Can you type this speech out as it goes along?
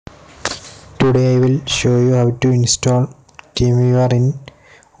Today I will show you how to install Teamviewer in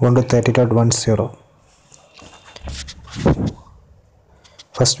Ubuntu 30.10.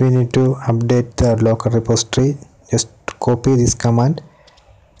 First we need to update the local repository. Just copy this command.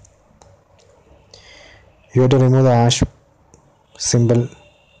 You have to remove the hash symbol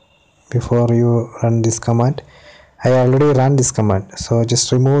before you run this command. I already ran this command, so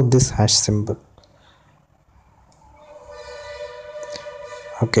just remove this hash symbol.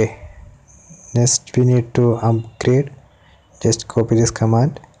 Okay, next we need to upgrade. Just copy this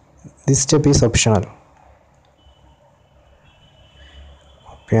command. This step is optional.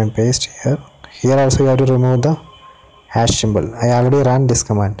 Copy and paste here. Here also you have to remove the hash symbol. I already ran this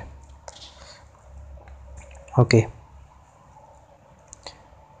command. Okay,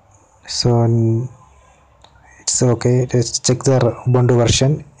 so it's okay. Let's check the Ubuntu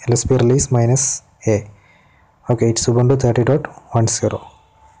version. LSP release -a. Okay, it's Ubuntu 30.10.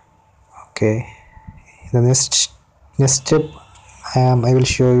 Okay, the next step I will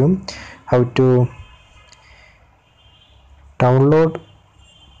show you how to download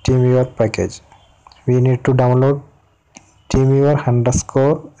Teamviewer package. We need to download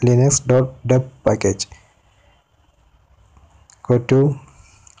Teamviewer_linux.deb package. Go to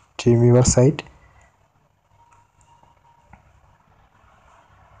Teamviewer site.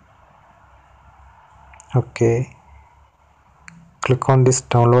 Okay, click on this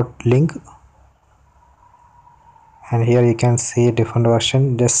download link, and here you can see different version.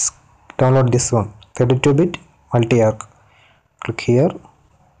 Just download this one, 32-bit multi-arc. Click here.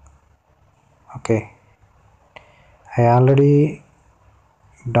 Okay, I already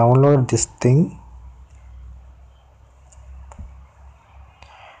download this thing.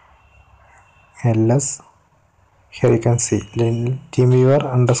 ls, here you can see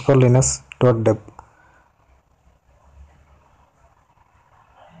Teamviewer_linux.deb.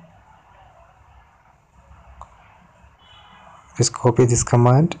 Just copy this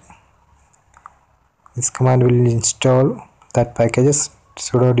command. This command will install that packages.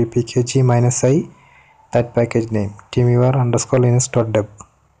 Sudo dpkg -i that package name Teamviewer_linux.deb.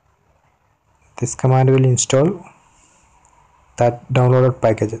 This command will install that downloaded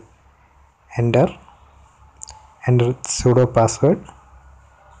package. Enter sudo password.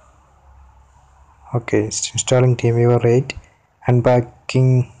 Okay, it's installing Teamviewer 8. Unpacking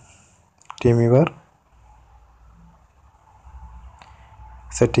Teamviewer.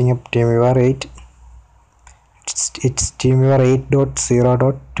 Setting up Teamviewer 8. It's Teamviewer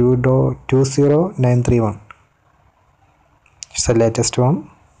 8.0.20931. It's the latest one.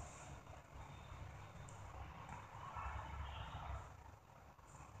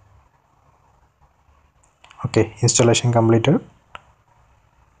 Okay, installation completed.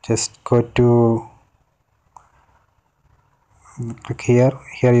 Just go to click here.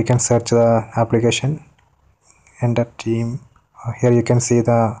 Here you can search the application. Enter team. Here you can see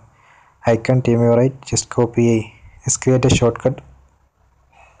the icon Teamviewer 8. Just copy. Just create a shortcut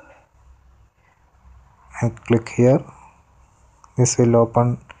and click here. This will open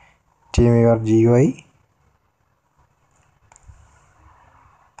Teamviewer GUI.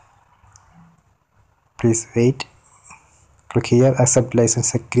 Please wait. Click here, accept license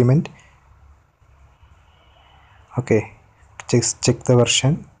agreement. Okay, just check the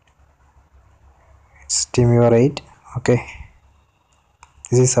version. It's Teamviewer 8. Okay,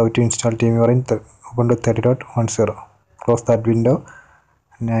 this is how to install Teamviewer in Ubuntu 30.10. Close that window,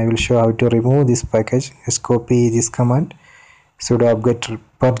 and I will show how to remove this package. Just copy this command, sudo apt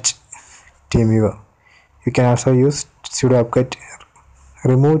purge Teamviewer. You can also use sudo apt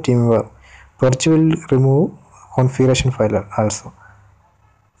remove Teamviewer. Purge will remove configuration file also.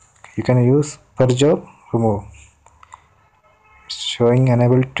 You can use purge or remove. Showing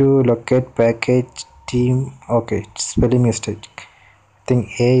unable to locate package team. Okay, spelling mistake. I think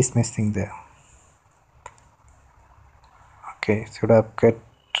A is missing there. Okay, sudo apt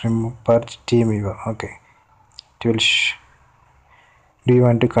remove purge Teamviewer. Okay, it will do you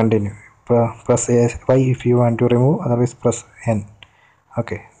want to continue? Press Y if you want to remove, otherwise press N.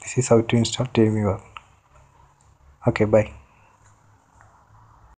 Okay, this is how to install Teamviewer. Okay, bye.